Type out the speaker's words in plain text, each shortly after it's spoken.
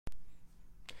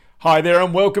Hi there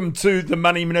and welcome to the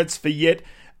Money Minutes for yet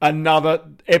another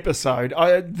episode.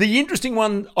 The interesting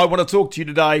one I want to talk to you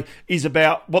today is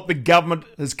about what the government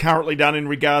has currently done in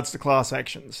regards to class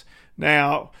actions.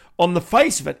 Now, on the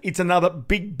face of it, it's another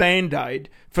big band-aid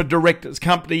for directors,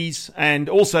 companies and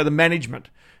also the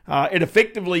management. It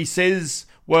effectively says,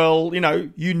 well,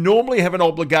 you normally have an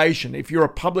obligation if you're a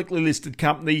publicly listed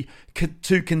company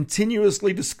to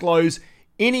continuously disclose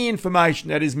any information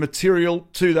that is material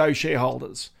to those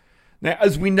shareholders. Now,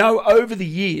 as we know, over the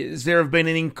years, there have been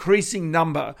an increasing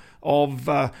number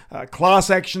of class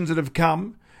actions that have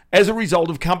come as a result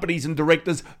of companies and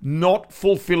directors not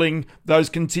fulfilling those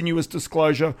continuous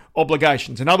disclosure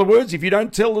obligations. In other words, if you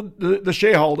don't tell the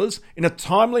shareholders in a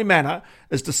timely manner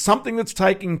as to something that's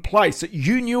taking place that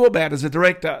you knew about as a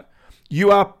director,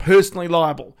 you are personally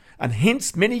liable. And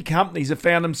hence, many companies have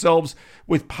found themselves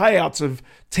with payouts of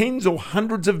tens or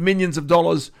hundreds of millions of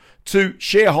dollars to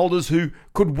shareholders who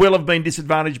could well have been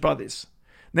disadvantaged by this.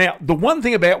 Now, the one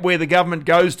thing about where the government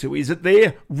goes to is that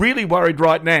they're really worried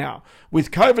right now with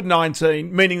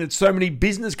COVID-19, meaning that so many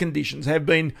business conditions have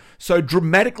been so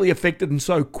dramatically affected and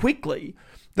so quickly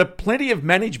that plenty of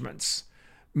managements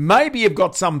maybe have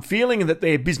got some feeling that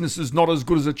their business is not as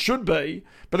good as it should be.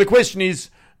 But the question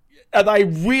is, are they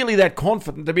really that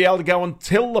confident to be able to go and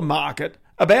tell the market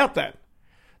about that?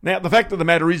 Now, the fact of the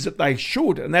matter is that they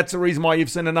should, and that's the reason why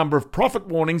you've seen a number of profit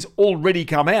warnings already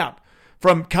come out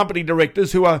from company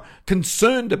directors who are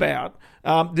concerned about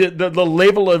the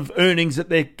level of earnings that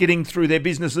they're getting through their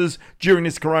businesses during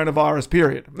this coronavirus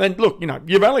period. And look,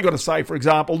 you've only got to say, for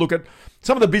example, look at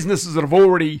some of the businesses that have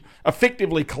already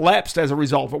effectively collapsed as a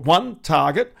result of it. One,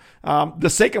 Target. The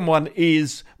second one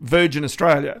is Virgin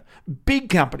Australia. Big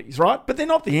companies, right? But they're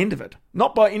not the end of it.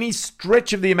 Not by any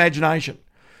stretch of the imagination.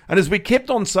 And as we kept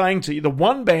on saying to you, the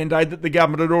one band-aid that the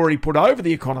government had already put over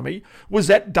the economy was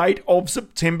that date of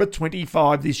September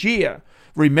 25 this year.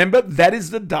 Remember, that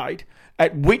is the date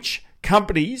at which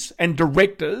companies and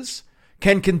directors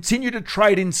can continue to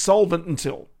trade insolvent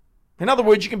until. In other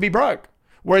words, you can be broke.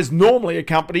 Whereas normally a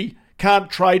company can't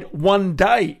trade 1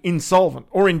 day insolvent.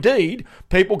 Or indeed,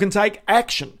 people can take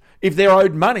action if they're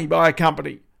owed money by a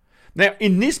company. Now,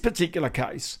 in this particular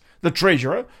case, the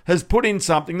Treasurer has put in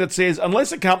something that says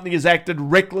unless a company has acted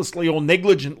recklessly or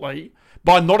negligently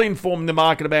by not informing the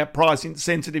market about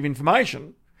price-sensitive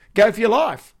information, go for your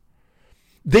life.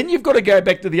 Then you've got to go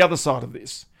back to the other side of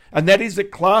this, and that is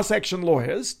that class action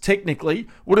lawyers technically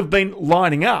would have been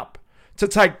lining up to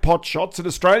take pot shots at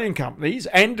Australian companies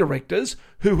and directors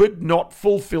who had not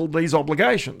fulfilled these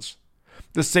obligations.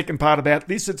 The second part about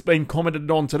this that's been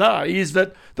commented on today is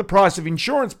that the price of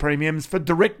insurance premiums for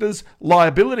directors'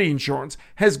 liability insurance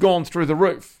has gone through the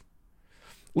roof.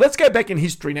 Let's go back in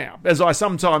history now, as I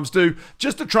sometimes do,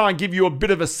 just to try and give you a bit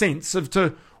of a sense of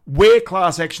to where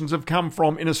class actions have come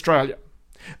from in Australia.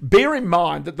 Bear in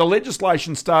mind that the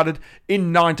legislation started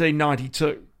in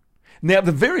 1992. Now,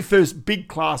 the very first big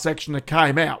class action that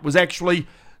came out was actually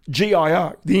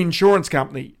GIO, the insurance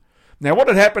company. Now, what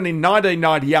had happened in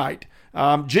 1998,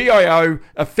 GIO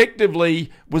effectively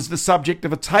was the subject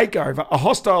of a takeover, a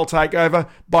hostile takeover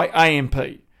by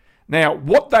AMP. Now,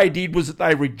 what they did was that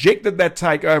they rejected that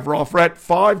takeover offer at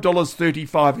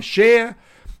 $5.35 a share,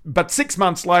 but 6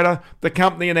 months later, the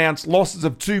company announced losses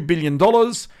of $2 billion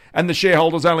and the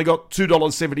shareholders only got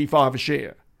 $2.75 a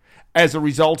share. As a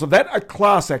result of that, a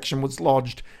class action was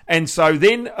lodged, and so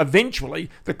then eventually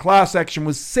the class action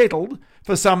was settled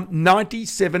for some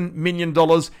 $97 million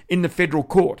in the federal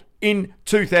court in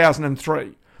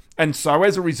 2003. And so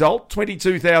as a result,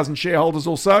 22,000 shareholders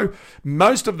or so,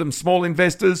 most of them small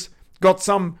investors, got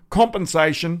some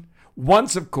compensation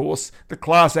once, of course, the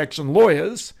class action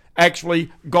lawyers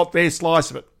actually got their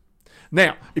slice of it.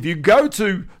 Now, if you go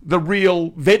to the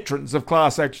real veterans of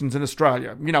class actions in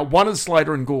Australia, one is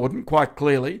Slater and Gordon, quite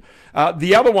clearly.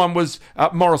 The other one was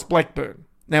Maurice Blackburn.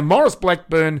 Now, Maurice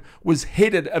Blackburn was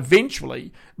headed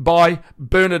eventually by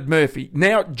Bernard Murphy,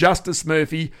 now Justice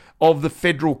Murphy of the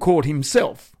Federal Court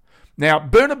himself. Now,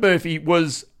 Bernard Murphy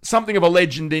was something of a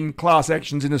legend in class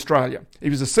actions in Australia. He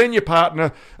was a senior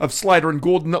partner of Slater and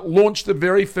Gordon that launched the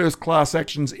very first class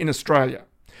actions in Australia.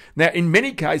 Now, in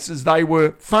many cases, they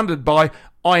were funded by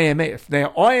IMF.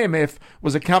 Now, IMF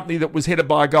was a company that was headed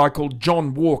by a guy called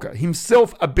John Walker,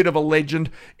 himself a bit of a legend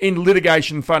in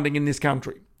litigation funding in this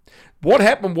country. What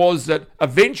happened was that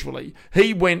eventually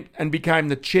he went and became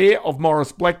the chair of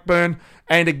Maurice Blackburn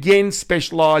and again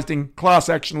specialised in class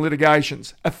action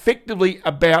litigations, effectively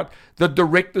about the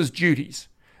director's duties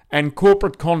and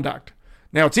corporate conduct.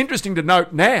 Now, it's interesting to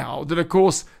note now that, of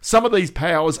course, some of these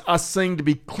powers are seen to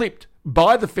be clipped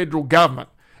by the federal government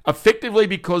effectively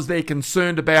because they're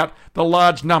concerned about the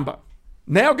large number.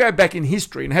 Now go back in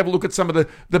history and have a look at some of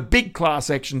the big class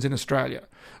actions in Australia.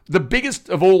 The biggest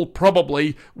of all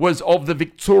probably was of the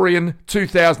Victorian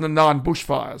 2009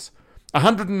 bushfires.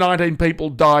 119 people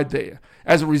died there.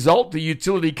 As a result, the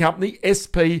utility company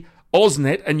SP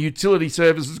AusNet and Utility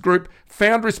Services Group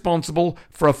found responsible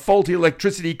for a faulty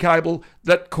electricity cable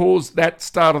that caused that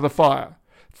start of the fire.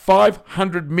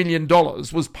 $500 million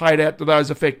was paid out to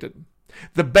those affected.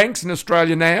 The banks in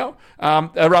Australia now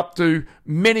are up to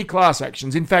many class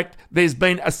actions. In fact, there's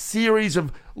been a series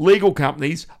of legal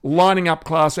companies lining up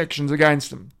class actions against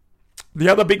them. The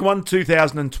other big one,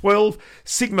 2012,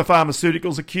 Sigma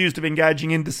Pharmaceuticals accused of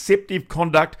engaging in deceptive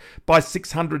conduct by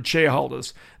 600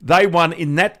 shareholders. They won,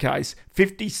 in that case,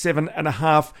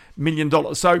 $57.5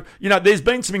 million. So, there's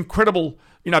been some incredible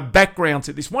background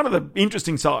to this. One of the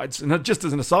interesting sides, and just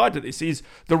as an aside to this, is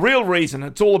the real reason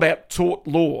it's all about tort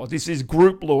law. This is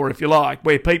group law, if you like,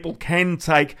 where people can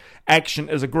take action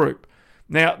as a group.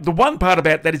 Now, the one part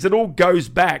about that is it all goes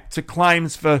back to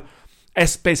claims for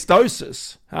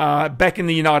asbestosis back in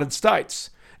the United States,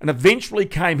 and eventually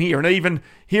came here, and even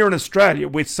here in Australia,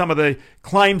 with some of the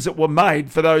claims that were made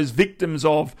for those victims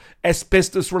of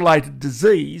asbestos-related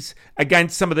disease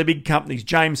against some of the big companies,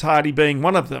 James Hardie being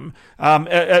one of them, and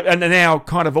are now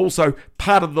kind of also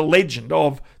part of the legend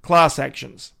of class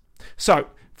actions. So,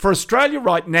 for Australia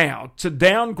right now to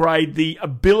downgrade the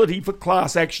ability for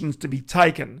class actions to be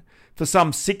taken for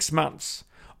some 6 months,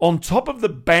 on top of the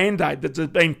band-aid that has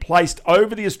been placed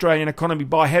over the Australian economy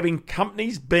by having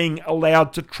companies being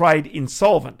allowed to trade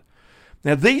insolvent.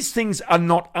 Now, these things are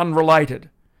not unrelated.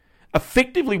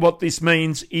 Effectively, what this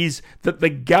means is that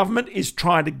the government is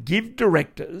trying to give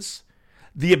directors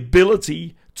the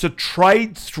ability to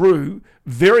trade through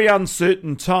very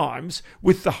uncertain times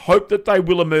with the hope that they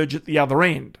will emerge at the other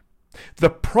end. The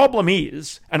problem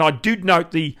is, and I did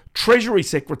note the Treasury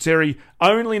Secretary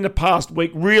only in the past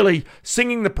week really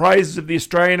singing the praises of the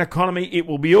Australian economy. It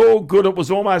will be all good. It was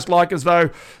almost like as though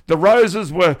the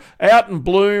roses were out in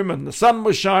bloom and the sun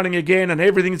was shining again and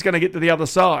everything's going to get to the other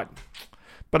side.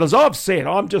 But as I've said,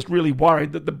 I'm just really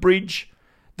worried that the bridge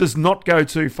does not go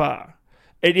too far.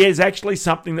 It is actually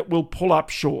something that will pull up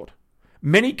short.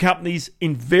 Many companies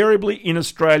invariably in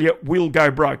Australia will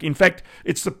go broke. In fact,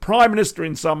 it's the Prime Minister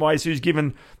in some ways who's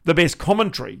given the best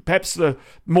commentary, perhaps the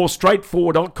more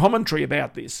straightforward commentary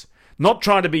about this. Not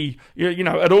trying to be,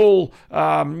 at all,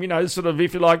 sort of,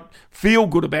 if you like, feel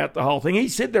good about the whole thing. He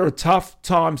said there are tough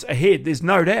times ahead, there's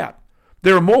no doubt.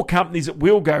 There are more companies that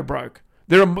will go broke.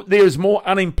 There is more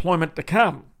unemployment to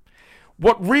come.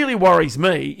 What really worries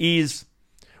me is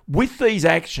with these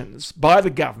actions by the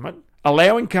government,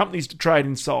 allowing companies to trade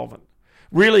insolvent,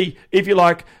 really, if you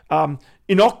like,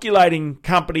 inoculating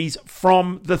companies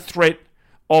from the threat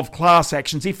of class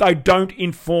actions if they don't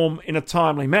inform in a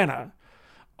timely manner.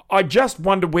 I just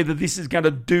wonder whether this is going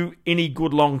to do any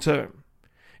good long term.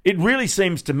 It really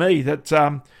seems to me that,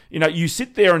 you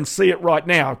sit there and see it right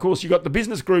now. Of course, you've got the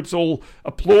business groups all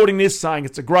applauding this, saying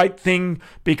it's a great thing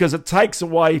because it takes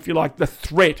away, if you like, the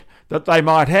threat that they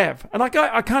might have. And I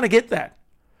kind of get that.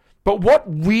 But what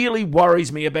really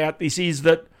worries me about this is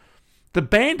that the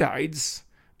band-aids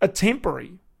are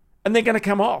temporary and they're going to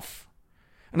come off.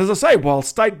 And as I say, while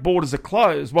state borders are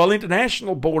closed, while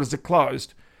international borders are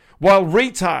closed, while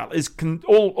retail is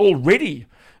already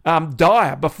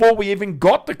dire before we even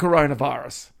got the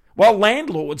coronavirus, while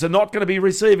landlords are not going to be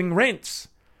receiving rents,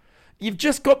 you've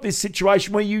just got this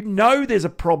situation where you know there's a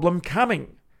problem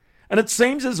coming. And it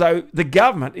seems as though the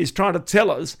government is trying to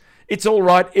tell us it's all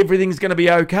right, everything's going to be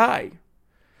okay.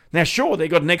 Now, sure, they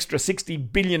got an extra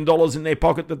 $60 billion in their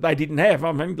pocket that they didn't have.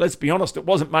 I mean, let's be honest, it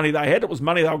wasn't money they had, it was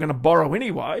money they were going to borrow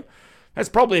anyway. That's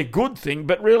probably a good thing,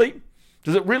 but really,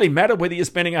 does it really matter whether you're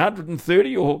spending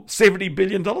 $130 or $70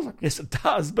 billion? I guess it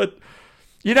does, but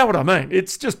you know what I mean.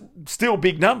 It's just still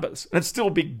big numbers, and it's still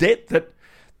big debt that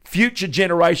future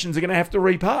generations are going to have to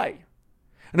repay.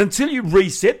 And until you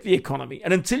reset the economy,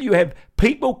 and until you have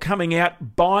people coming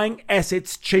out buying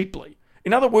assets cheaply,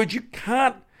 in other words, you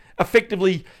can't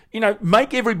effectively,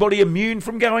 make everybody immune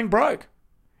from going broke.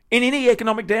 In any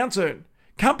economic downturn,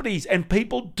 companies and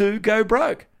people do go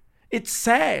broke. It's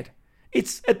sad.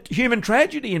 It's a human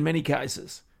tragedy in many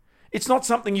cases. It's not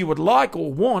something you would like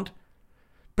or want,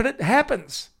 but it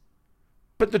happens.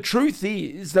 But the truth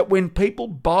is that when people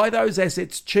buy those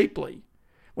assets cheaply,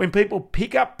 when people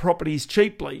pick up properties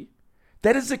cheaply,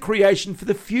 that is a creation for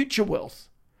the future wealth.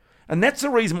 And that's the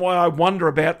reason why I wonder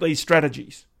about these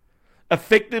strategies.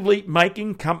 Effectively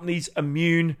making companies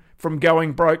immune from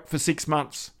going broke for 6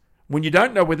 months. When you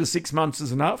don't know whether 6 months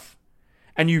is enough,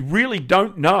 and you really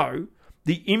don't know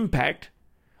the impact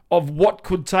of what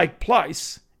could take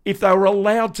place if they were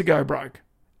allowed to go broke,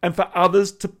 and for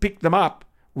others to pick them up,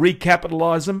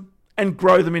 recapitalise them, and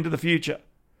grow them into the future.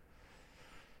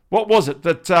 What was it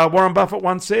that Warren Buffett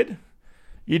once said?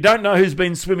 You don't know who's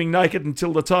been swimming naked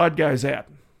until the tide goes out.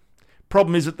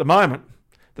 Problem is, at the moment,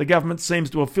 the government seems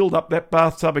to have filled up that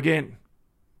bathtub again.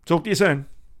 Talk to you soon.